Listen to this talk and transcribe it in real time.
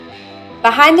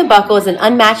Behind the Buckle is an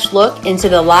unmatched look into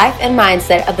the life and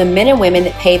mindset of the men and women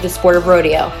that pave the sport of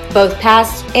rodeo, both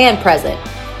past and present.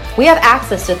 We have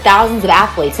access to thousands of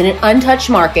athletes in an untouched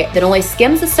market that only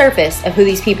skims the surface of who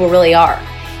these people really are.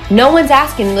 No one's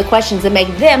asking them the questions that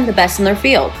make them the best in their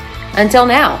field. Until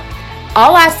now.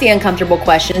 I'll ask the uncomfortable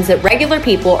questions that regular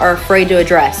people are afraid to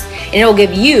address, and it will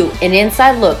give you an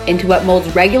inside look into what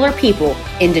molds regular people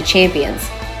into champions.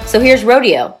 So here's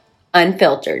Rodeo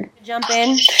Unfiltered. Jump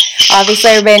in.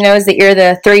 Obviously, everybody knows that you're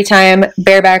the 3-time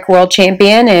bareback world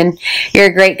champion, and you're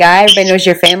a great guy. Everybody knows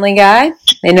you're a family guy.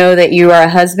 They know that you are a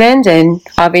husband, and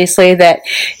obviously that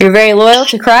you're very loyal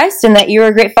to Christ and that you're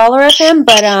a great follower of Him.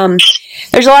 But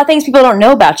there's a lot of things people don't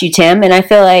know about you, Tim, and I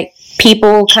feel like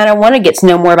people kind of want to get to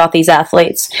know more about these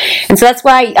athletes. And so that's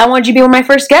why I wanted you to be one of my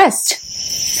first guests.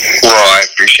 Well, I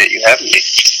appreciate you having me.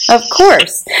 Of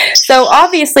course. So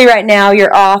obviously right now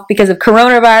you're off because of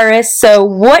coronavirus. So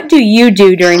what do you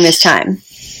do during this time?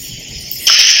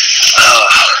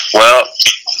 Well,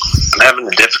 I'm having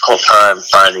a difficult time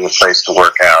finding a place to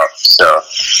work out. So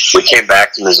we came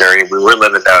back to Missouri. We were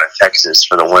living down in Texas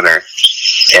for the winter.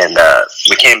 And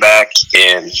we came back,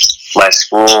 and my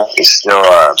school is still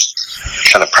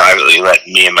kind of privately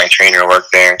letting me and my trainer work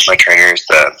there. My trainer is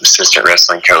the assistant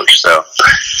wrestling coach. So,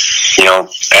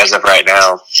 as of right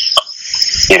now,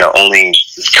 only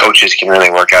coaches can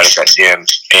really work out at that gym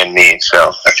and me.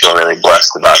 So I feel really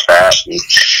blessed about that. And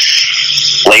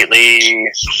lately,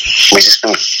 we've just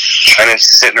been kind of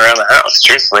sitting around the house,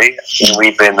 truthfully.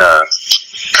 We've been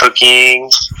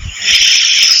cooking.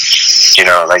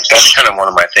 That's kind of one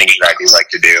of my things that I do like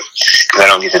to do, because I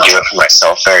don't get to do it for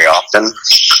myself very often.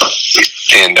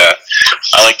 And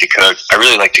I like to cook. I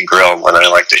really like to grill when I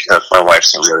like to cook. My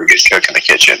wife's a really good cook in the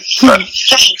kitchen. But,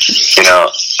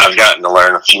 I've gotten to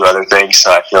learn a few other things,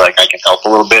 so I feel like I can help a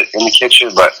little bit in the kitchen,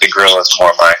 but the grill is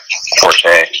more my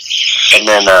forte. And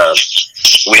then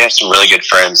we have some really good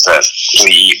friends that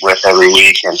we eat with every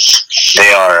week, and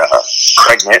they are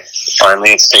pregnant.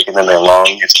 Finally, it's taken them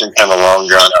it's been kind of a long,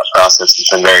 drawn-out process. It's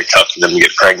been very tough for them to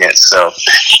get pregnant. So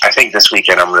I think this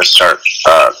weekend I'm going to start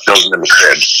building them a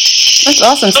crib. That's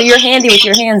awesome. So you're handy with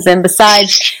your hands then,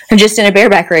 besides just in a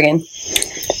bareback rigging?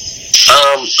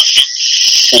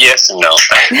 Yes and no.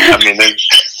 I mean,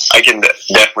 I can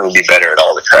definitely be better at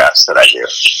all the crafts that I do.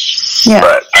 Yeah.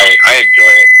 But I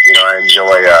enjoy it. I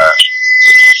enjoy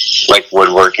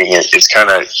woodworking. It's kind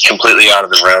of completely out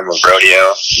of the realm of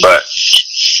rodeo, but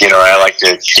I like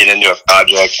to get into a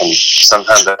project, and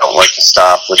sometimes I don't like to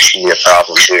stop, which can be a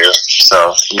problem too.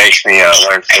 So it makes me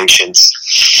learn patience.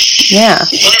 Yeah.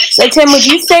 So Tim, would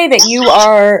you say that you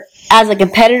are, as a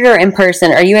competitor in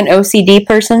person, are you an OCD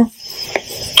person?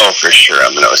 Oh, for sure,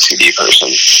 I'm an OCD person.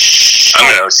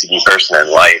 I'm an OCD person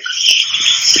in life.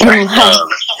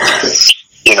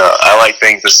 I like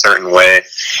things a certain way.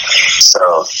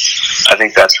 So I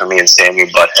think that's where me and Sammy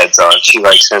butt heads on. She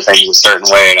likes her things a certain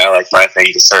way, and I like my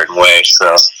things a certain way.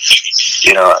 So,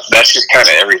 that's just kind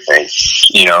of everything.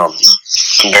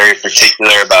 I'm very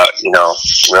particular about,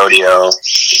 rodeo,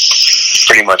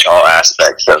 pretty much all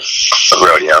aspects of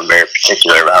rodeo. I'm very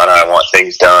particular about how I want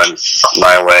things done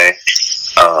my way.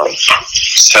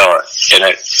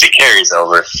 It carries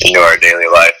over into our daily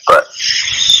life, but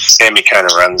Sammy kind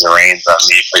of runs the reins on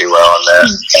me pretty well on that.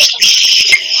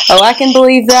 Oh, I can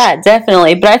believe that,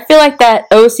 definitely. But I feel like that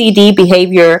OCD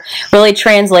behavior really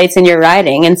translates in your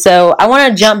riding. And so I want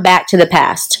to jump back to the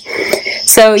past.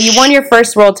 So you won your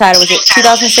first world title, was it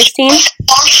 2016?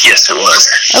 Yes, it was.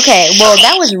 Okay, well,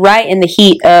 that was right in the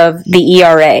heat of the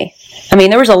ERA. I mean,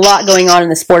 there was a lot going on in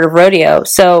the sport of rodeo.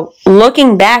 So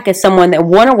looking back as someone that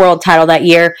won a world title that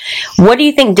year, what do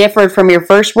you think differed from your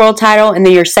first world title and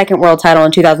then your second world title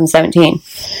in 2017?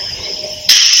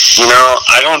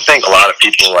 I don't think a lot of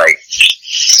people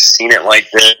seen it like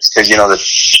this, because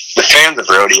the fans of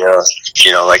rodeo,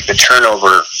 the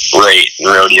turnover rate in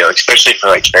rodeo, especially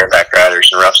for bareback riders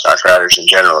and rough stock riders in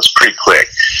general, is pretty quick.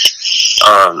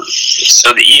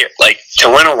 So to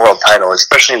win a world title,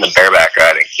 especially in the bareback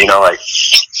riding,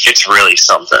 it's really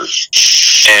something.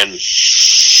 And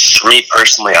for me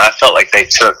personally, I felt like they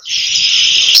took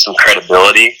some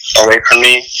credibility away from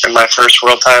me in my first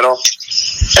world title.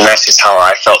 And that's just how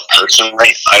I felt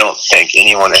personally. I don't think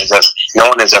no one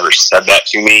has ever said that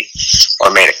to me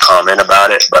or made a comment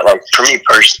about it. But for me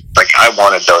personally, I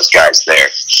wanted those guys there.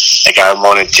 I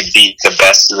wanted to beat the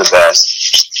best of the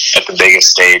best at the biggest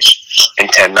stage in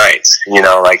 10 nights.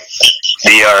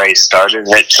 The ERA started,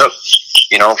 and it took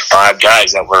 5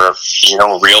 guys that were,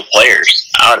 real players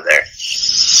out of there.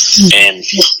 And,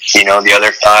 the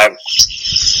other 5,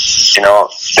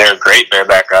 they're great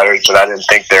bareback riders, but I didn't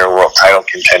think they were world title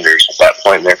contenders at that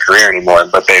point in their career anymore,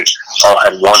 but they all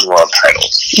had won world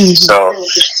titles. Mm-hmm. So,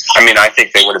 I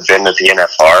think they would have been at the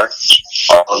NFR,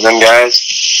 all of them guys,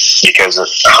 because of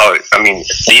how, the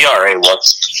ERA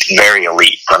was very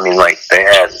elite. They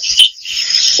had,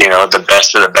 the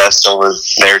best of the best over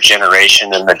their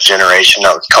generation and the generation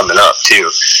that was coming up,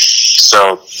 too.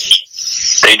 So,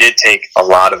 they did take a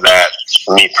lot of that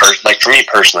for me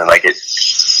personally.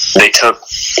 They took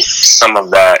some of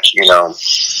that,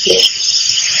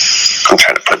 I'm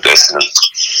trying to put this in,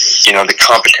 the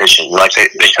competition.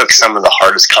 They took some of the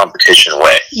hardest competition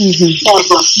away. Mm-hmm.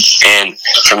 And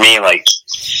for me,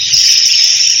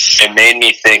 it made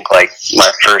me think my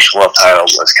first world title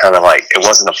was kind of it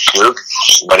wasn't a fluke,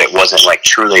 but it wasn't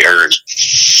truly earned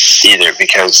either,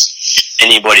 because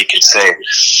anybody could say,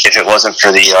 if it wasn't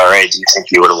for the ERA, do you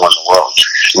think you would have won the world?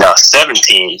 Now,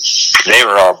 17, they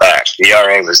were all back. The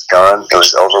ERA was done. It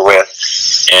was over with.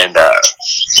 And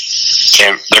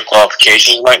their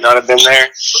qualifications might not have been there,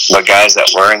 but guys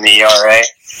that were in the ERA,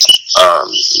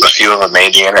 a few of them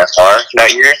made the NFR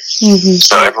that year. Mm-hmm.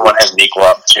 So everyone had an equal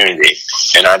opportunity,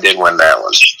 and I did win that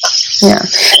one. Yeah.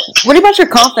 What about your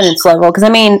confidence level? Because,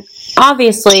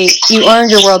 obviously, you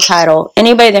earned your world title.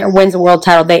 Anybody that wins a world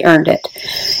title, they earned it.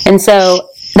 And so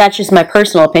that's just my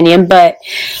personal opinion. But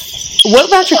what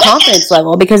about your confidence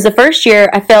level? Because the first year,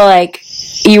 I feel like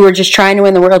you were just trying to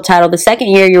win the world title. The second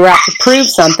year, you were out to prove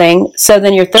something. So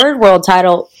then your third world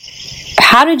title,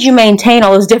 how did you maintain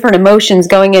all those different emotions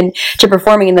going into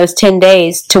performing in those 10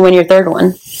 days to win your third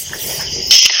one?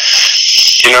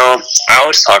 I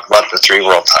always talk about the 3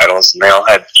 world titles, and they all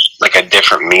had a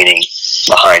different meaning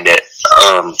behind it.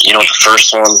 The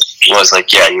first one was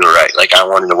yeah, you were right. I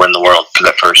wanted to win the world for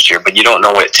that first year, but you don't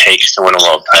know what it takes to win a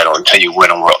world title until you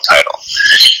win a world title.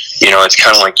 It's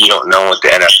kind of you don't know what the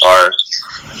NFR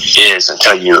is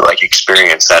until you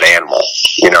experience that animal.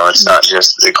 It's not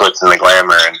just the glitz and the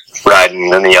glamour and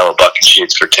riding in the yellow bucket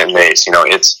chutes for 10 days.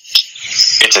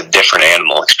 It's a different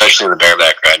animal, especially in the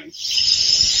bareback riding.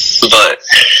 But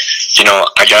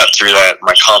I got through that.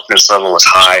 My confidence level was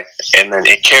high, and then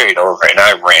it carried over, and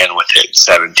I ran with it in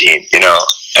 17.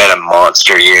 At a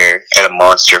monster year, at a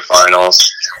monster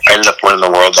finals. I ended up winning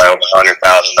the world by over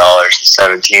 $100,000 in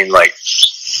 17.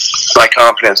 My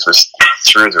confidence was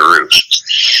through the roof.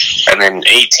 And then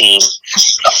 18,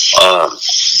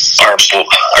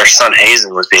 our son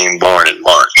Hazen was being born in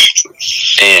March,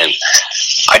 and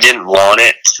I didn't want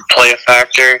it to play a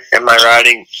factor in my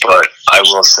riding, but I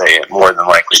will say it more than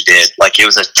likely did. It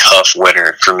was a tough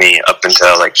winter for me up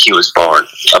until he was born,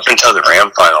 up until the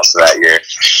Ram finals of that year,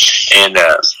 and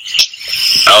I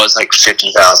was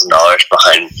 $50,000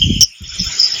 behind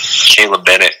Caleb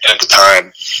Bennett at the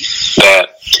time that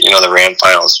the Ram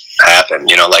finals happened.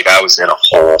 I was in a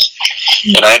hole,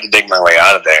 and I had to dig my way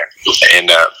out of there. And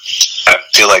I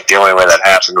feel the only way that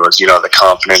happened was the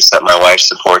confidence that my wife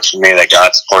supports me, that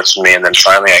God supports me, and then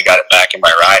finally I got it back in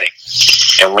my riding.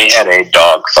 And we had a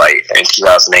dog fight in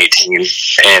 2018,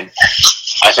 and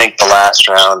I think the last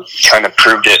round kind of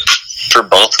proved it for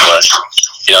both of us.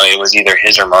 It was either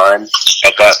his or mine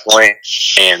at that point,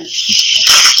 and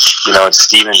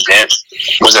Steven Dent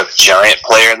was a giant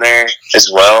player in there as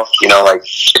well.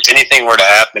 If anything were to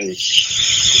happen,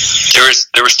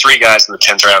 there was 3 guys in the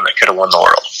 10th round that could have won the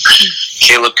world.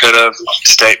 Caleb could have,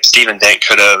 Steven Dent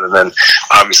could have, and then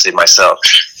obviously myself.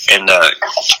 And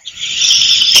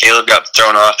Caleb got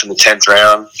thrown off in the 10th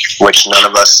round, which none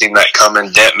of us seen that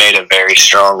coming. Dent made a very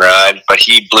strong ride, but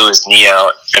he blew his knee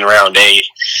out in round 8,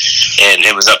 and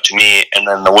it was up to me, and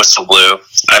then the whistle blew.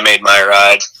 I made my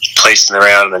ride, placed in the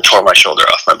round, and then tore my shoulder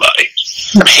off my body.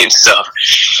 So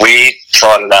we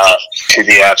fought it out to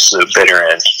the absolute bitter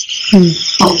end.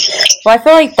 Well, I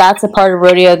feel that's a part of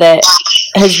rodeo that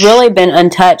has really been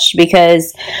untouched,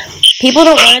 because people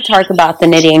don't want to talk about the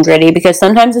nitty and gritty, because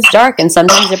sometimes it's dark, and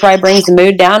sometimes it probably brings the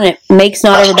mood down, and it makes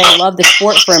not everybody love the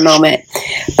sport for a moment.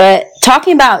 But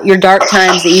talking about your dark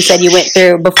times that you said you went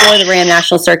through before the Ram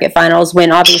National Circuit Finals,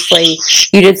 when obviously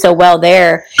you did so well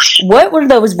there, what were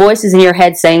those voices in your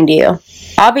head saying to you?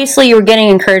 Obviously you were getting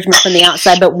encouragement from the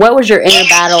outside, but what was your inner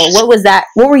battle? What was that?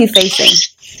 What were you facing?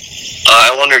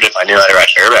 I wondered if I knew how to ride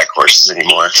bareback horses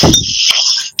anymore.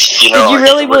 Did you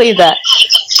really believe that?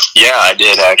 Yeah, I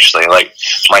did actually.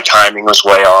 My timing was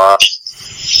way off,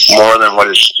 more than what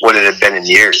it had been in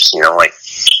years.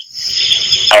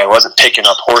 I wasn't picking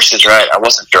up horses right. I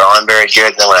wasn't drawing very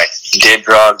good. Then when I did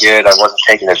draw good, I wasn't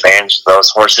taking advantage of those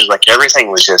horses.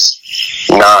 Everything was just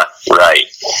not right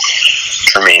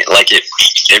for me. like it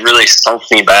really sunk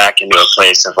me back into a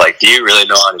place of like, do you really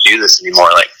know how to do this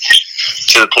anymore? Like,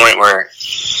 to the point where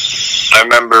I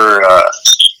remember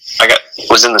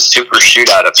was in the super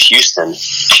shootout of Houston,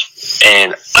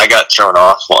 and I got thrown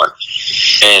off one.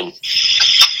 And,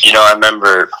 you know, I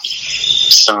remember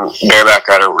some bareback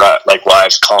rider, like,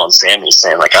 wives calling Sammy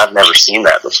saying, like, I've never seen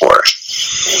that before.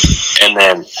 And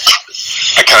then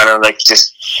I kind of, like,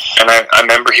 I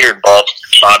remember hearing Bob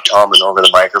Tallman over the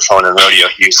microphone in Rodeo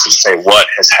Houston say, what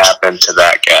has happened to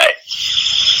that guy?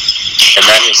 And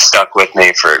that has stuck with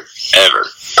me forever.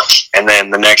 And then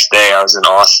the next day I was in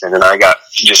Austin, and I got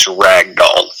just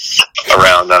ragdolled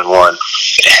around on one.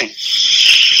 And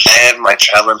I had my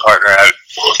traveling partner out.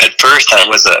 At first, I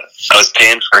was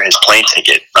paying for his plane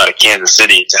ticket out of Kansas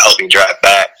City to help me drive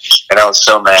back, and I was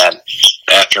so mad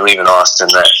after leaving Austin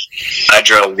that I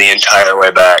drove the entire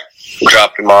way back,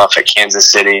 dropped him off at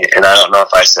Kansas City, and I don't know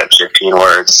if I said 15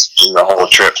 words in the whole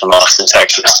trip from Austin,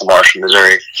 Texas to Marshall,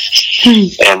 Missouri.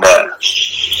 And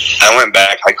I went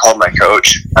back. I called my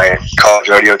coach, my college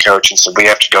rodeo coach, and said, we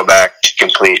have to go back to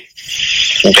complete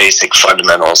basic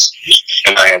fundamentals,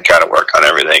 and I had got to work on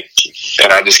everything.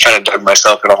 And I just kind of dug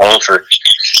myself in a hole for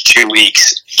 2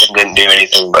 weeks and didn't do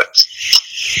anything but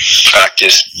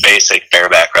practice basic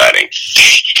bareback riding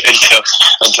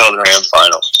until the Ram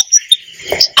final.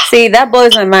 See, that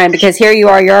blows my mind, because here you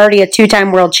are, you're already a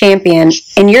 2-time world champion,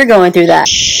 and you're going through that.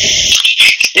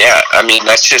 Yeah, I mean,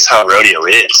 that's just how rodeo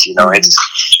is, you know.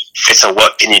 It's a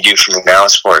what can you do for me now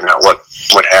sport, not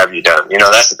what have you done. You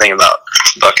know, that's the thing about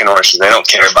bucking horses. They don't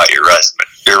care about your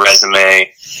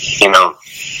resume, you know,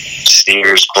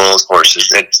 steers, bulls, horses.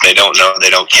 They don't know, they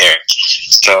don't care.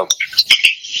 So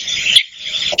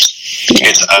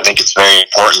I think it's very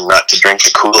important not to drink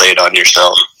the Kool-Aid on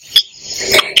yourself.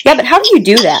 Yeah, but how do you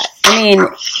do that? I mean,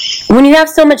 when you have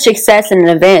so much success in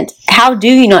an event, how do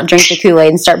you not drink the Kool-Aid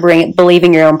and start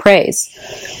believing your own praise?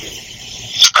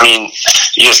 I mean,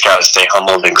 you just got to stay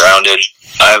humbled and grounded.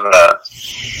 I've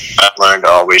learned to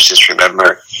always just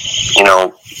remember, you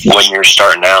know, when you're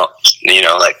starting out, you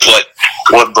know, like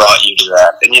what brought you to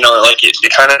that. And, you know, like it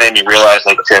kind of made me realize,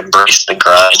 like, to embrace the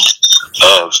grind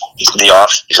of the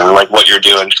off season, like what you're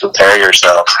doing to prepare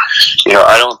yourself. You know,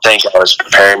 I don't think I was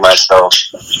preparing myself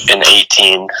in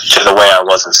 18 to the way I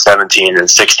was in 17 and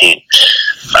 16.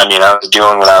 I mean, I was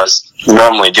doing what I was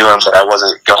normally doing, but I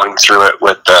wasn't going through it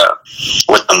with the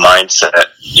mindset,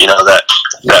 you know,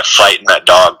 that fight and that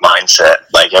dog mindset.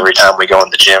 Like, every time we go in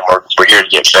the gym, we're here to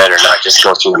get better, not just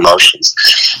go through the motions.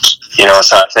 You know,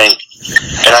 so I think,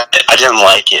 and I didn't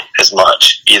like it as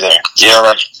much either. You know,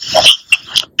 like,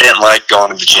 I didn't like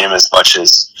going to the gym as much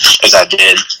as I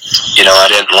did. You know, I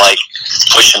didn't like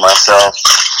pushing myself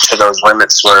to those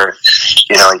limits where,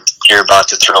 you know, you're about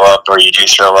to throw up, or you do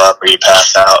throw up, or you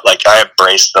pass out. Like, I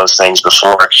embraced those things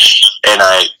before, and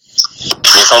I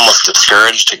was almost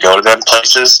discouraged to go to them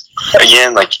places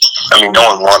again. Like, I mean,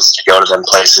 no one wants to go to them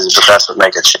places, but that's what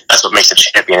makes a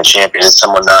champion a champion. Is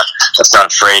someone that's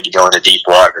not afraid to go into deep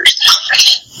waters.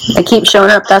 I keep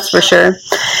showing up, that's for sure.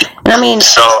 And I mean,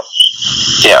 so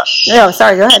yeah. No,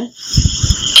 sorry, go ahead.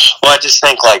 Well, I just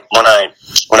think, like, when I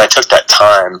took that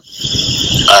time,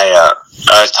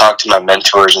 I talked to my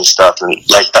mentors and stuff, and,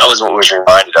 like, that was what was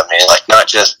reminded of me. Like,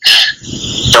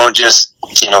 don't just,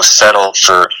 you know, settle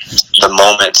for the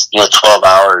moments, you know, 12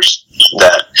 hours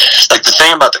that, like, the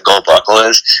thing about the gold buckle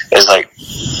is like,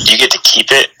 you get to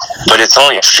keep it, but it's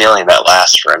only a feeling that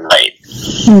lasts for a night.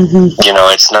 Mm-hmm. You know,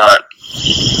 it's not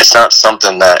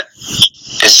something that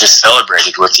is just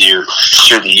celebrated with you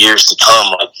through the years to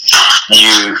come. Like,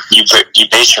 you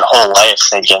base your whole life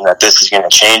thinking that this is going to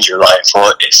change your life.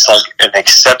 Well, it's like an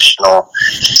exceptional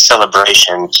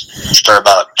celebration for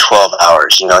about 12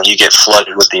 hours. You know, you get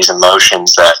flooded with these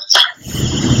emotions that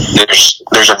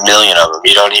there's a million of them.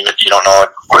 You don't know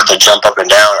whether to jump up and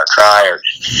down or cry or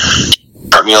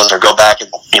start meals or go back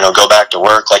to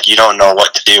work. Like, you don't know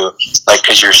what to do, like,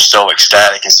 because you're so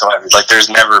ecstatic and so happy. Like, there's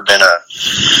never been a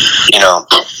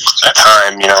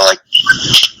time, you know, like,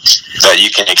 that you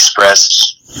can express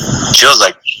feels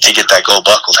like to get that gold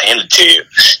buckle handed to you.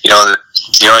 You know,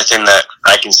 the only thing that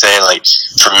I can say, like,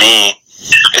 for me,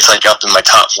 it's like up in my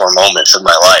top 4 moments of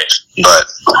my life, but,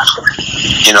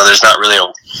 you know, there's not really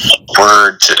a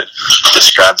word to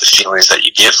describe the feelings that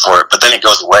you get for it, but then it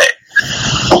goes away.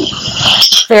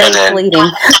 Very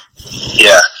fleeting.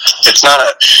 Yeah, it's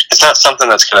not something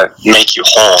that's going to make you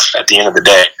whole at the end of the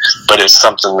day, but it's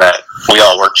something that we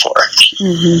all work for.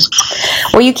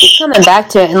 Mm-hmm. Well, you keep coming back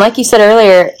to it, and like you said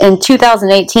earlier, in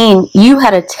 2018, you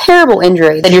had a terrible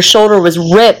injury that your shoulder was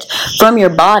ripped from your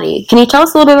body. Can you tell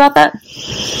us a little bit about that?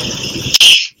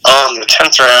 The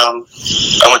 10th round,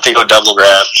 I went went to go double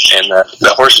grab, and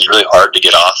the horse is really hard to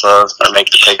get off of or make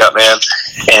the pickup man.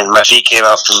 And my feet came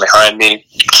out from behind me,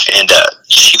 and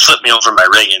she flipped me over my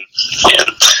rigging. And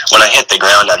when I hit the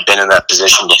ground, I've been in that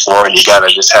position before, and you gotta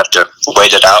just have to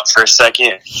wait it out for a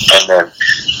second, and then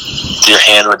your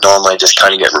hand would normally just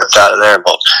kind of get ripped out of there.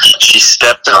 Well, she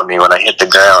stepped on me when I hit the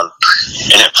ground,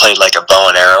 and it played like a bow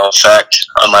and arrow effect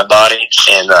on my body,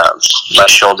 and my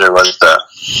shoulder was the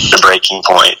breaking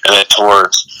point, and it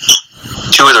tore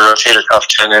 2 of the rotator cuff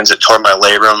tendons. It tore my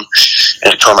labrum,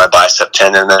 and it tore my bicep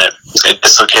tendon, and then it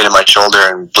dislocated my shoulder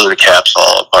and blew the caps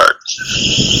all apart.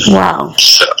 Wow.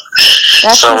 So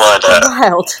that's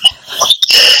wild.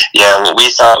 Yeah, what we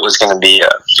thought was going to be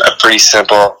a pretty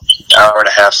simple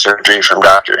hour-and-a-half surgery from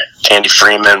Dr. Tandy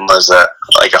Freeman was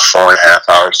like a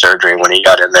 4.5-hour surgery when he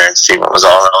got in there and see what was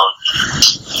all wrong.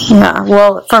 Yeah,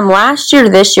 well, from last year to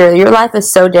this year, your life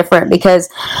is so different because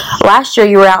last year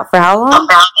you were out for how long?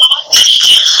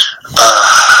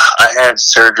 I had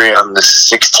surgery on the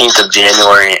 16th of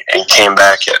January and came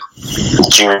back at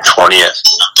June 20th,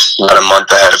 about a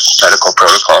month ahead of medical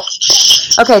protocol.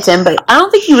 Okay, Tim, but I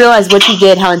don't think you realize what you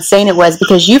did, how insane it was,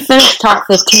 because you finished top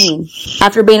 15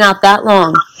 after being out that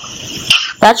long.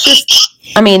 That's just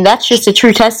a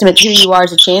true testament to who you are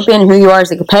as a champion and who you are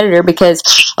as a competitor, because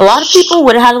a lot of people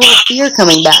would have had a little fear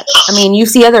coming back. I mean, you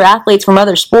see other athletes from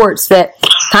other sports that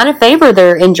kind of favor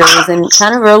their injuries and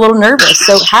kind of are a little nervous.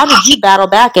 So how did you battle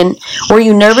back, and were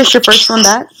you nervous your first one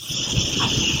back?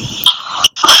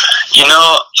 You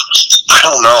know, I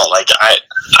don't know. Like,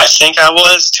 I think I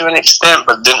was to an extent,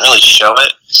 but didn't really show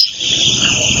it.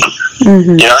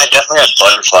 Mm-hmm. You know, I definitely had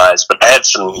butterflies, but I had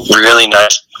some really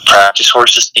nice practice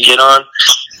horses to get on.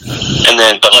 And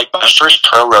then, but like my first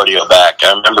pro rodeo back,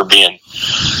 I remember being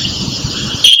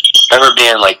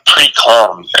like pretty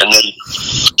calm, and then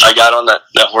I got on that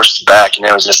horse's back, and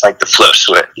it was just like the flip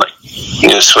switch, like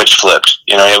the switch flipped.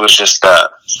 You know, it was just I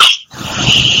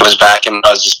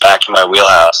was just back in my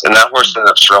wheelhouse, and that horse ended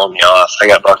up throwing me off. I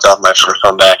got bucked off my first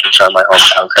one back in front of my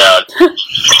hometown crowd,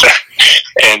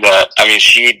 and I mean,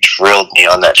 she drilled me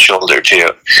on that shoulder too,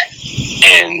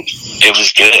 and it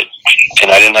was good.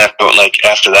 And I didn't have to, like,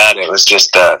 after that, it was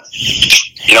just,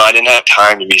 you know, I didn't have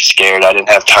time to be scared. I didn't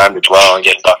have time to dwell and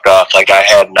get bucked off. Like, I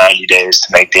had 90 days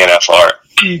to make the NFR.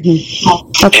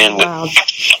 Mm-hmm. And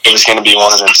it was going to be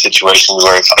one of those situations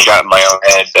where if I got in my own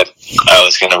head that I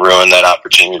was going to ruin that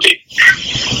opportunity.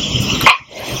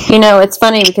 You know, it's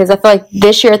funny because I feel like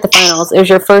this year at the finals, it was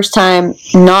your first time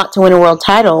not to win a world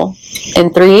title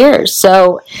in 3 years.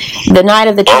 So the night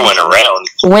of the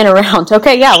went around.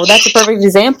 Okay, yeah, well, that's a perfect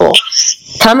example.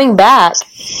 Coming back,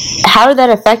 how did that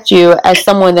affect you as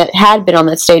someone that had been on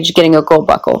that stage getting a gold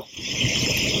buckle?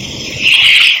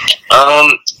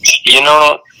 You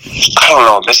know, I don't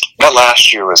know. That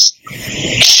last year was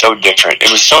so different.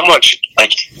 It was so much,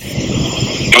 like,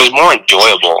 it was more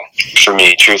enjoyable for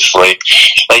me, truthfully.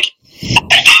 Like,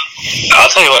 I'll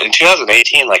tell you what, in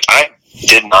 2018, like, I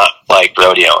did not like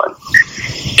rodeoing.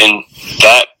 And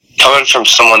that, coming from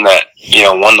someone that, you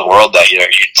know, won the world that year,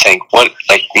 you'd think, what,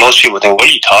 like, most people think, what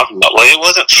are you talking about? Well, it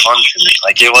wasn't fun for me.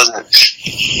 Like, it wasn't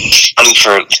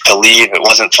fun to leave. It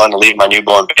wasn't fun to leave my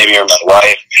newborn baby or my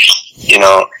wife. You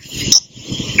know,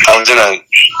 I was in a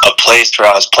place where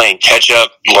I was playing catch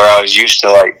up, where I was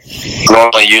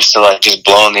normally used to just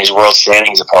blowing these world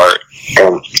standings apart,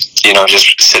 and, you know,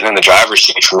 just sitting in the driver's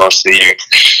seat for most of the year.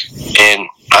 And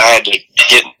I had to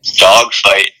get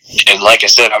dogfight. And like I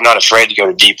said, I'm not afraid to go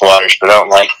to deep waters, but I don't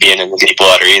like being in the deep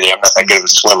water either. I'm not that good of a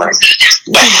swimmer.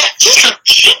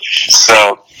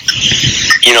 So,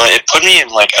 you know, it put me in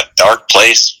like a dark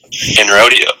place in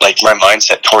rodeo, like my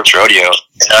mindset towards rodeo.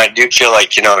 And I do feel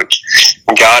like, you know,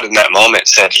 God in that moment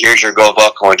said, here's your gold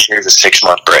buckle and here's a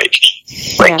 6-month break.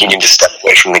 Like, you need to step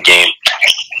away from the game.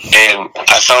 And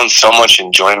I found so much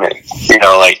enjoyment, you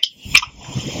know, like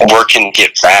working to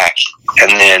get back.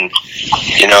 And then,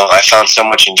 you know, I found so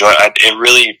much enjoyment. It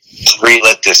really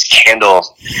relit this candle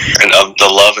of the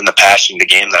love and the passion of the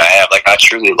game that I have. Like, I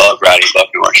truly love riding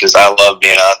bucking horses. I love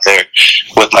being out there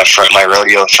with my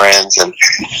rodeo friends and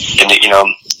you know,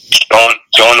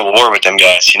 going to war with them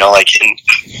guys. You know, like,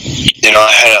 you know,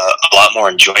 I had a lot more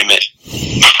enjoyment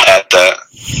at the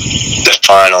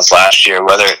finals last year.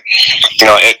 Whether, you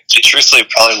know, it truthfully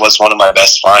probably was one of my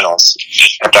best finals.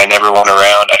 If I never won a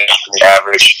round, I didn't win the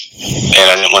average, and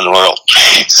I didn't win the world.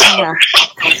 So,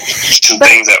 some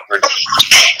things that were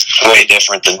way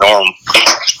different than normal.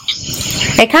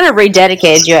 It kind of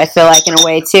rededicated you, I feel like, in a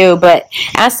way, too. But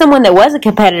as someone that was a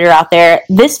competitor out there,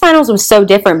 this finals was so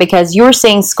different because you were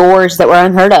seeing scores that were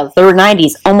unheard of. There were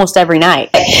 90s almost every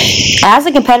night. As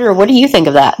a competitor, what do you think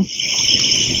of that?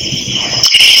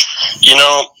 You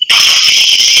know,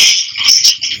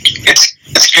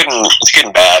 it's good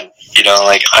and bad. You know,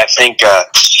 like I think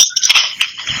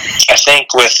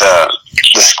with the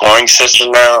scoring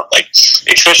system now, like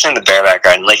especially in the bareback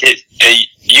riding, like it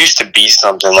used to be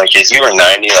something. Like if you were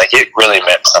 90, like it really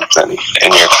meant something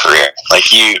in your career.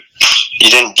 Like you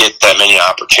didn't get that many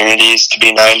opportunities to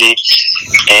be 90,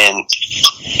 and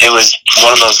it was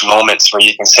one of those moments where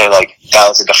you can say like that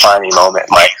was a defining moment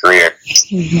in my career.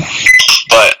 Mm-hmm.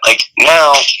 But like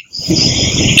now,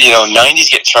 you know, 90s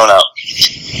get thrown out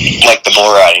like the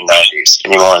bull riding 90s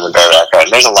anymore in the bareback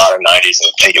riding. There's a lot of 90s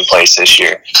that have taken place this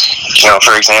year. You know,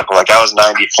 for example, like I was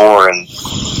 94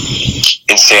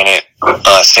 in San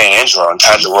Angelo and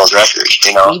tied the world record.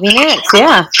 You know,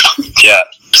 yeah.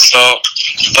 So,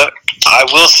 but I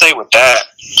will say with that,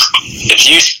 if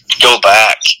you go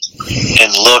back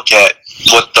and look at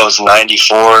what those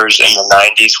 94s and the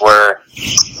 90s were,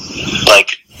 like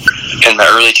in the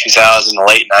early 2000s and the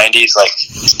late 90s, like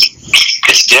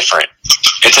it's different.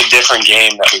 It's a different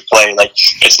game that we play. Like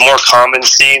it's more common to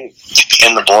see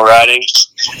in the bull riding,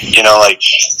 you know, like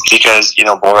because, you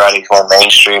know, bull riding is more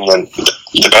mainstream than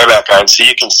the bareback riding. So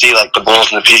you can see like the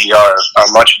bulls in the PBR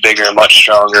are much bigger, much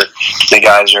stronger. The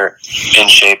guys are in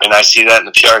shape, and I see that in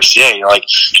the PRCA. You know, like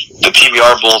the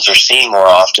PBR bulls are seen more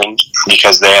often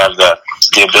because they have the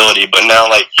ability. But now,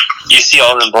 like you see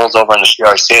all them bulls over in the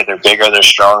PRCA, they're bigger, they're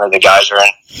stronger. The guys are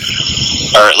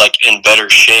like in better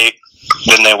shape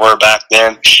than they were back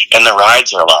then, and the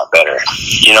rides are a lot better.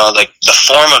 You know, like the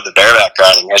form of the bareback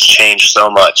riding has changed so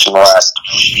much in the last,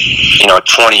 you know,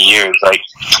 20 years. Like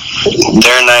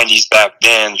their 90s back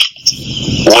then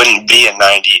wouldn't be a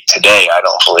 90 today, I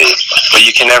don't believe. But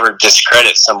you can never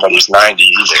discredit somebody's 90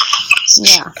 either.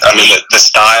 Yeah. I mean, the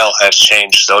style has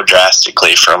changed so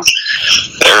drastically from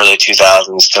the early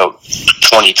 2000s to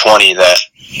 2020 that,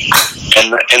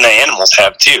 and the animals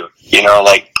have too. You know,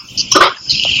 like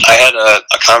I had a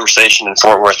conversation in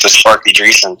Fort Worth with Sparky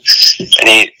Dreesen, and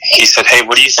he said, "Hey,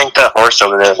 what do you think that horse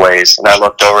over there weighs?" And I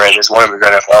looked over at it. It's one of the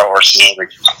Good FR horses. I was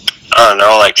like, I don't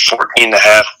know, like 14 and a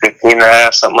half, 15 and a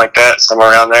half, something like that,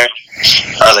 somewhere around there.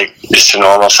 I was like, just a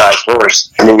normal size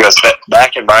horse. And he goes,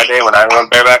 back in my day when I rode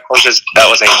bareback horses, that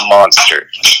was a monster.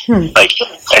 Like,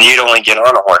 and you'd only get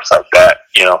on a horse like that,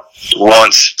 you know,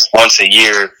 once a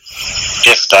year,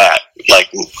 if that. Like,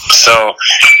 so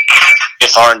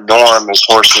if our norm is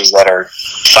horses that are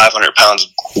 500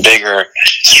 pounds bigger,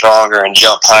 stronger, and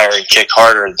jump higher and kick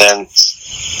harder, then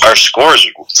our scores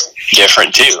are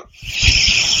different too.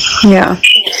 Yeah.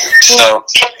 So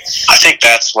I think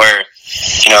that's where,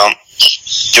 you know,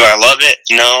 do I love it?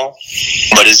 No.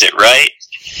 But is it right?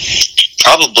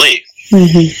 Probably.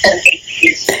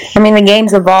 Mm-hmm. I mean, the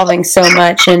game's evolving so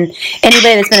much, and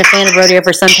anybody that's been a fan of rodeo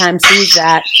for some time sees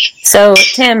that. So,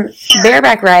 Tim,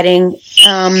 bareback riding,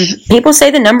 people say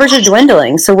the numbers are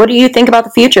dwindling. So what do you think about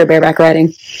the future of bareback riding?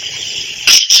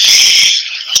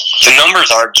 The numbers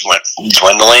are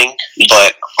dwindling,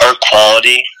 but our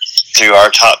quality through our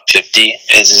top 50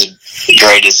 is as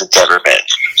great as it's ever been.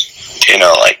 You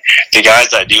know, like the guys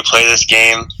that do play this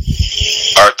game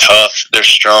are tough, they're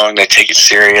strong, they take it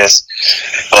serious,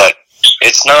 but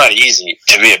it's not easy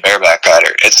to be a bareback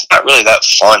rider. It's not really that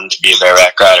fun to be a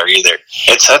bareback rider either.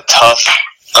 It's a tough,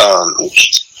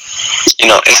 you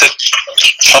know, it's a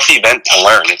tough event to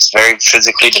learn. It's very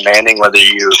physically demanding whether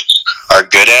you are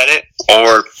good at it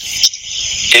or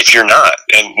if you're not.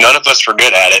 And none of us were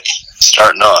good at it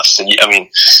starting off. So, I mean,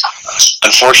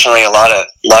 unfortunately, a lot of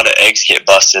eggs get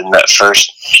busted in that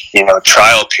first, you know,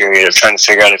 trial period of trying to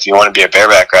figure out if you want to be a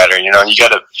bareback rider. You know, you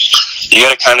gotta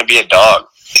kind of be a dog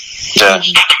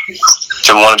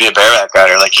to want to be a bareback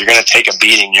rider. Like, you're going to take a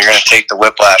beating, you're going to take the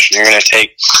whiplash, and you're going to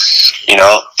take, you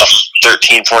know, a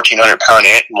 1,400 pound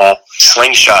animal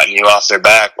slingshotting you off their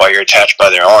back while you're attached by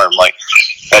their arm. Like,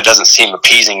 that doesn't seem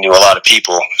appeasing to a lot of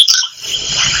people.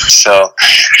 So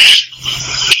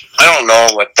I don't know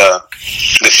what the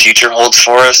future holds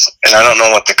for us, and I don't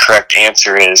know what the correct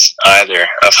answer is either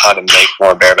of how to make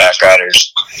more bareback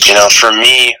riders. You know, for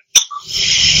me,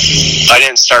 I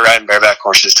didn't start riding bareback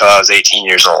horses till I was 18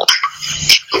 years old.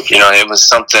 You know, it was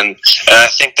something, and I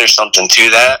think there's something to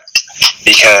that,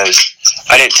 because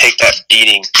I didn't take that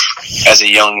beating as a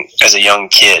young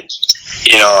kid.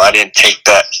 You know, I didn't take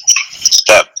that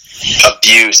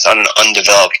abuse on an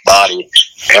undeveloped body.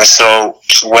 And so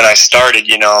when I started,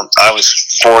 I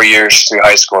was 4 years through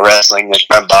high school wrestling. Like,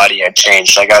 my body had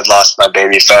changed. Like, I'd lost my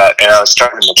baby fat, and I was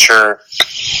starting to mature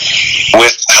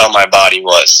with how my body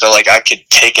was. So, like, I could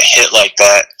take a hit like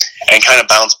that and kind of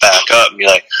bounce back up and be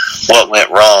like, what went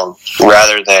wrong?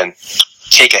 Rather than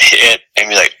take a hit and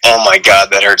be like, oh my God,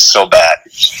 that hurts so bad.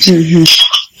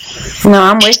 No,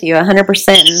 I'm with you 100%.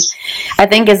 And I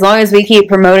think as long as we keep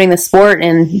promoting the sport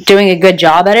and doing a good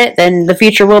job at it, then the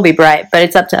future will be bright, but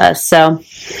it's up to us. So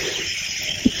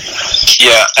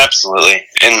yeah, absolutely.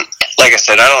 And like I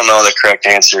said, I don't know the correct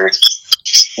answer,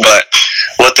 but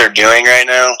what they're doing right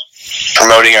now,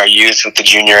 promoting our youth with the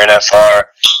junior NFR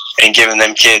and giving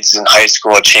them kids in high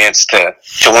school a chance to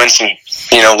win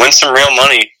some real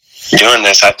money doing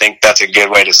this, I think that's a good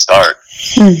way to start.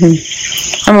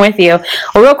 I'm with you.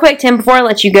 Well, real quick, Tim, before I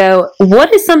let you go,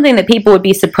 what is something that people would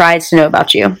be surprised to know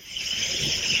about you?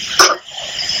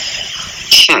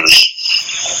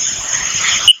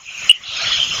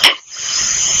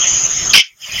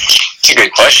 It's a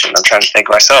good question. I'm trying to think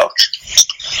myself.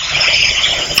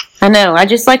 I know. I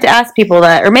just like to ask people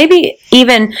that. Or maybe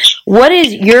even, what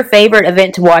is your favorite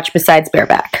event to watch besides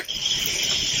bareback?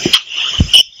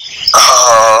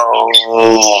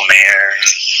 Oh, man.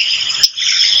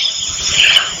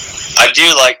 I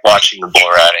do like watching the bull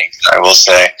riding, I will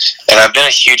say. And I've been a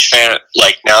huge fan,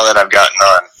 like, now that I've gotten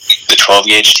on the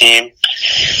 12-gauge team,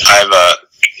 I've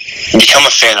become a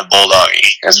fan of bulldogging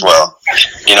as well.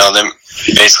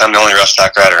 Basically, I'm the only rough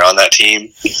stock rider on that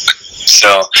team.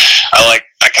 So I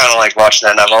kind of like watching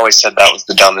that, and I've always said that was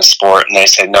the dumbest sport, and they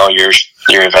say, no, your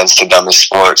event's the dumbest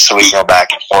sport, so we go back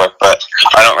and forth. But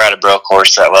I don't ride a broke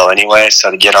horse that well anyway,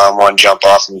 so to get on one, jump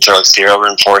off, and throw a steer over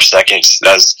in 4 seconds,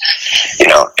 does,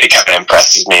 it kind of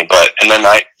impresses me. And then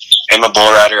I am a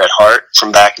bull rider at heart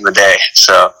from back in the day,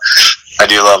 so I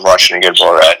do love watching a good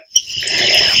bull ride.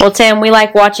 Well, Tim, we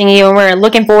like watching you, and we're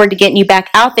looking forward to getting you back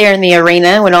out there in the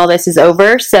arena when all this is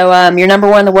over. So you're number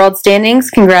 1 in the world standings.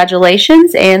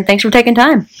 Congratulations, and thanks for taking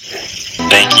time.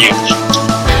 Thank you.